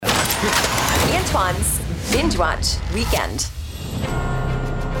Antoine's Binge Watch Weekend.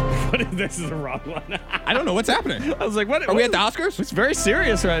 This is the wrong one. I don't know what's happening. I was like, what? Are we at the Oscars? It's very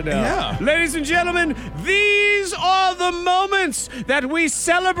serious right now. Yeah. Ladies and gentlemen, these are the moments that we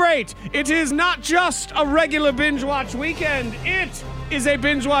celebrate. It is not just a regular binge watch weekend. It is a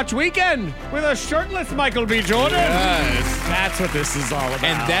binge watch weekend with a shirtless Michael B. Jordan. Yes. That's what this is all about.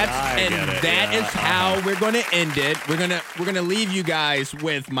 And that is how we're going to end it. We're gonna leave you guys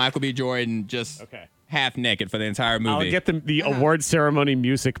with Michael B. Jordan just half naked for the entire movie. I'll get the award ceremony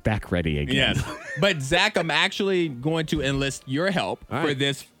music back ready again. Yes. But Zach, I'm actually going to enlist your help for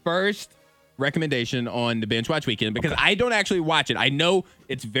this first recommendation on the Binge Watch Weekend because I don't actually watch it. I know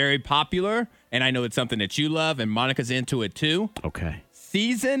it's very popular and I know it's something that you love and Monica's into it too. Okay.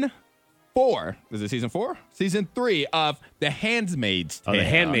 Season 4. Is it season 4? Season 3 of The Handmaid's Tale. Oh, The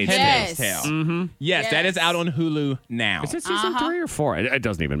Handmaid's Tale. Mm-hmm. Yes, that is out on Hulu now. Is it season 3 or 4? It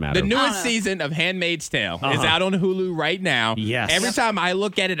doesn't even matter. The newest season of Handmaid's Tale is out on Hulu right now. Yes. Every time I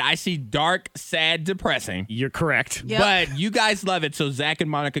look at it, I see dark, sad, depressing. You're correct. Yep. But you guys love it. So Zach and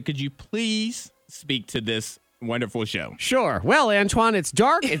Monica, could you please speak to this wonderful show? Sure. Well, Antoine, it's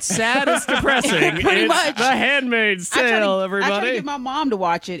dark, it's sad, it's depressing. Pretty it's much. The Handmaid's Tale, everybody. I tried to get my mom to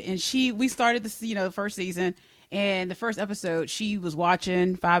watch it, and we started the first season, and the first episode, she was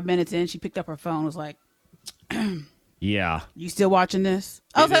watching 5 minutes in, she picked up her phone, was like, Yeah. "You still watching this?"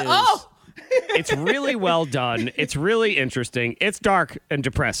 I was It like, is. "Oh." It's really well done. It's really interesting. It's dark and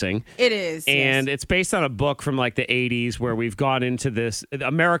depressing. It is. And yes. it's based on a book from like the 80s where we've gone into this.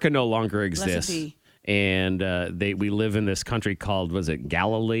 America no longer exists. Blessed be. And we live in this country called, was it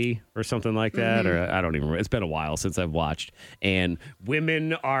Galilee or something like that? Or I don't even remember. It's been a while since I've watched. And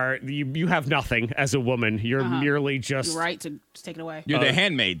women are, you have nothing as a woman. You're merely just. You're right to just take it away. You're the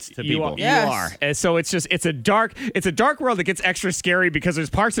handmaids to You people. are, Yes. you are. And so it's a dark world that gets extra scary because there's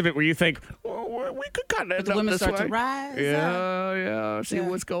parts of it where you think, well, we could kind of But the women start to rise. Yeah, see Yeah.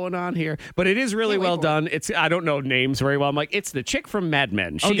 what's going on here. But it is really Can't wait well for done. I don't know names very well. I'm like, it's the chick from Mad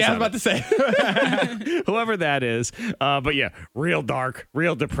Men. Oh, She's yeah, I was on about it. to say. Whoever that is. But yeah, real dark,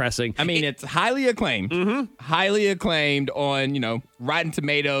 real depressing. I mean, it's highly acclaimed. Highly acclaimed on, Rotten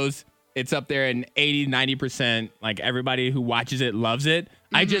Tomatoes. It's up there in 80, 90%. Like, everybody who watches it loves it.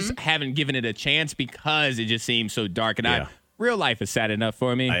 I just haven't given it a chance because it just seems so dark. And real life is sad enough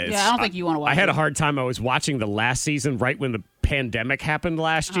for me. I don't think you want to watch it. I had a hard time. I was watching the last season right when the pandemic happened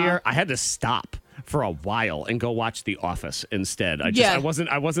last year. I had to stop for a while and go watch The Office instead. I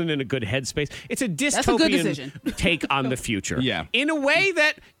wasn't in a good headspace. It's a dystopian take on the future. Yeah. In a way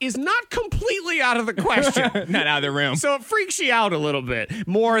that is not completely out of the question. Not out of the room. So it freaks you out a little bit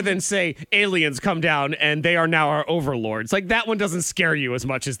more than, say, aliens come down and they are now our overlords. Like, that one doesn't scare you as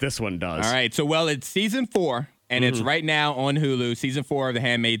much as this one does. All right. So, it's season 4. And it's right now on Hulu, season 4 of The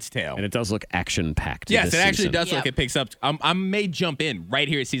Handmaid's Tale. And it does look action-packed. Yes, it actually season. does look. It picks up. I may jump in right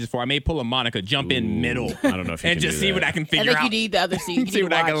here at season 4. I may pull a Monica, jump in middle. I don't know if you and can just do see that. what I can I figure think out. you need the other season. See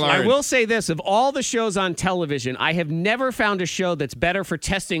what I can learn. I will say this. Of all the shows on television, I have never found a show that's better for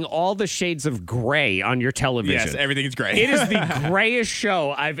testing all the shades of gray on your television. Yes, everything is gray. It is the grayest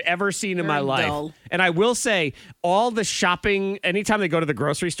show I've ever seen in my Very life. dull. And I will say, all the shopping, anytime they go to the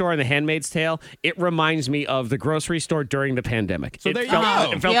grocery store in The Handmaid's Tale, it reminds me of the grocery store during the pandemic. So there you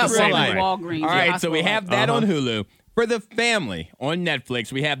go. It felt Yeah, the same Walmart, way. Walgreens. All right, so we Hospital have that on Hulu. For the family on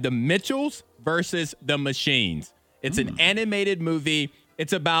Netflix, we have The Mitchells versus The Machines. It's an animated movie.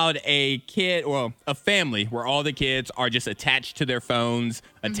 It's about a family where all the kids are just attached to their phones,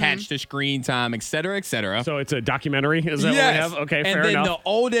 attached to screen time, et cetera, et cetera. So it's a documentary? Is that what we have? Okay, fair and then enough.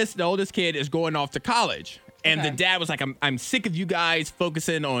 the oldest kid is going off to college. And the dad was like, I'm sick of you guys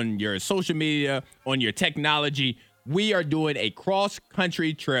focusing on your social media, on your technology. We are doing a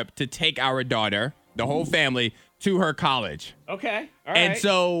cross-country trip to take our daughter, the whole family, to her college. Okay, all right. And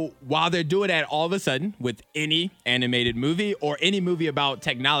so while they're doing that, all of a sudden, with any animated movie or any movie about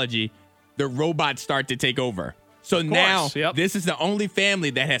technology, the robots start to take over. So now this is the only family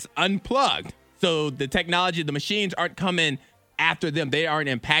that has unplugged. So the technology, the machines aren't coming after them. They aren't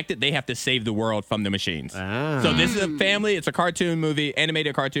impacted. They have to save the world from the machines. So this is a family. It's a cartoon movie,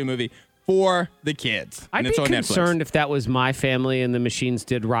 animated cartoon movie for the kids. I'd And be it's on concerned Netflix. if that was my family and the machines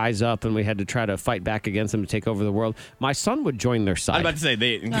did rise up and we had to try to fight back against them to take over the world. My son would join their side. I was about to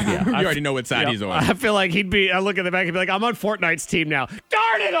say, you already know what side he's on. I feel like I look at the back and be like, I'm on Fortnite's team now.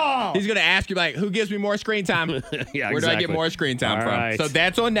 Darn it all! He's going to ask you, like, who gives me more screen time? Yeah, Where do I get exactly. more screen time All from? right. So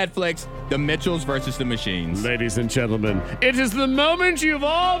that's on Netflix, The Mitchells versus the Machines. Ladies and gentlemen, it is the moment you've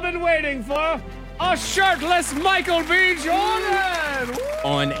all been waiting for. A shirtless Michael B. Jordan!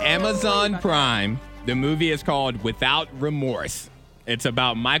 On Amazon Prime, the movie is called Without Remorse. It's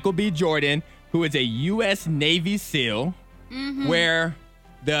about Michael B. Jordan. who is a U.S. Navy SEAL, where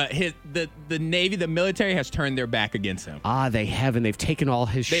the Navy, the military, has turned their back against him. They have, and they've taken all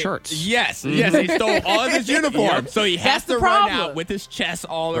his shirts. Yes, they stole all of his uniforms. So he has to run out with his chest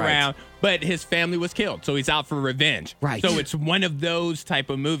all around. But his family was killed, so he's out for revenge. Right. So it's one of those type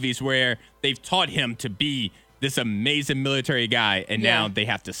of movies where they've taught him to be this amazing military guy, and now they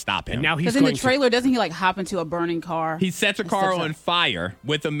have to stop him. And now he's because in the trailer, doesn't he like hop into a burning car? He sets a car on fire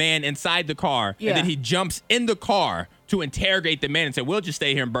with a man inside the car, and then he jumps in the car to interrogate the man and say, "We'll just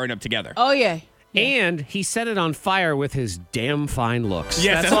stay here and burn up together." Oh yeah. And he set it on fire with his damn fine looks.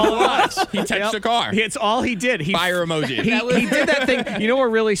 Yes, that's all it was. He touched the car. It's all he did. Fire emoji. He did that thing. You know, where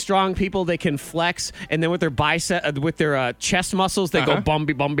really strong people, they can flex, and then with their bicep, with their chest muscles, they go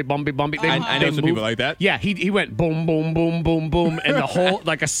bumby, bumby, bumby, bumby. I know some people like that. Yeah, he went boom, boom, boom, boom, boom, and the whole,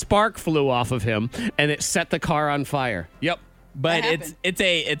 like a spark flew off of him, and it set the car on fire. Yep. But it's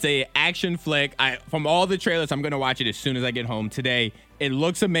a action flick. From all the trailers, I'm going to watch it as soon as I get home today. It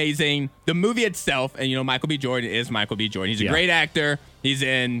looks amazing. The movie itself, and Michael B. Jordan is Michael B. Jordan. He's a great actor. He's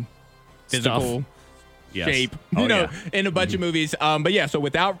in physical shape, in a bunch of movies. But yeah, so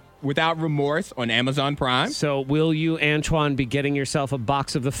Without Remorse on Amazon Prime. So will you, Antoine, be getting yourself a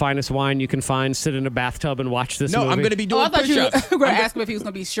box of the finest wine you can find, sit in a bathtub and watch this movie? No, I'm going to be doing push-ups. I thought you were going to ask him if he was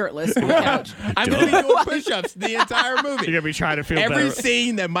going to be shirtless on the couch. I'm going to be doing push-ups the entire movie. You're going to be trying to feel Every better.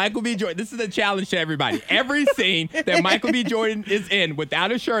 scene that Michael B. Jordan, this is a challenge to everybody. Every scene that Michael B. Jordan is in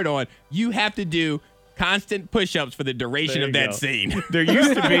without a shirt on, you have to do constant push-ups for the duration of that scene. There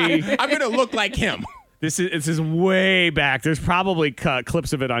used to be... I'm going to look like him. This is way back. There's probably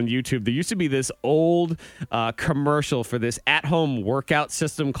clips of it on YouTube. There used to be this old commercial for this at-home workout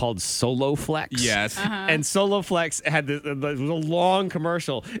system called SoloFlex. Yes. And SoloFlex had it was a long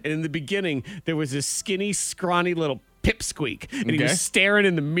commercial. And in the beginning, there was this skinny, scrawny little pipsqueak. And he was staring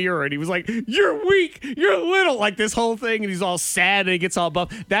in the mirror, and he was like, "You're weak. You're little." Like this whole thing. And he's all sad, and he gets all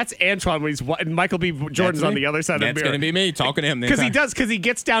buff. That's Antoine when and Michael B. Jordan's on the other side of the mirror. That's going to be me talking to him. Because he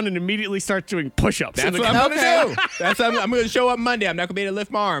gets down and immediately starts doing push-ups. That's what I'm going to do. That's what I'm going to show up Monday. I'm not going to be able to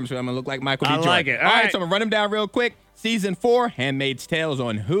lift my arms, so I'm going to look like Michael B. Jordan. I like it. All right, so I'm going to run them down real quick. Season 4, Handmaid's Tale is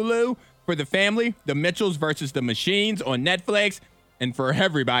on Hulu. For the family, The Mitchells versus the Machines on Netflix. And for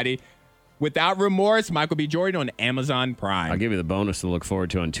everybody, Without Remorse, Michael B. Jordan on Amazon Prime. I'll give you the bonus to look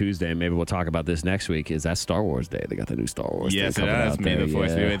forward to on Tuesday, and maybe we'll talk about this next week. Is that Star Wars Day? They got the new Star Wars Day coming out. May the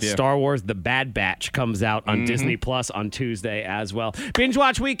Force be with you. Star Wars The Bad Batch comes out on Disney Plus on Tuesday as well. Binge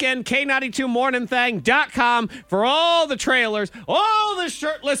Watch Weekend, K92morningthang.com for all the trailers, all the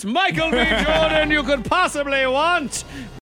shirtless Michael B. Jordan you could possibly want.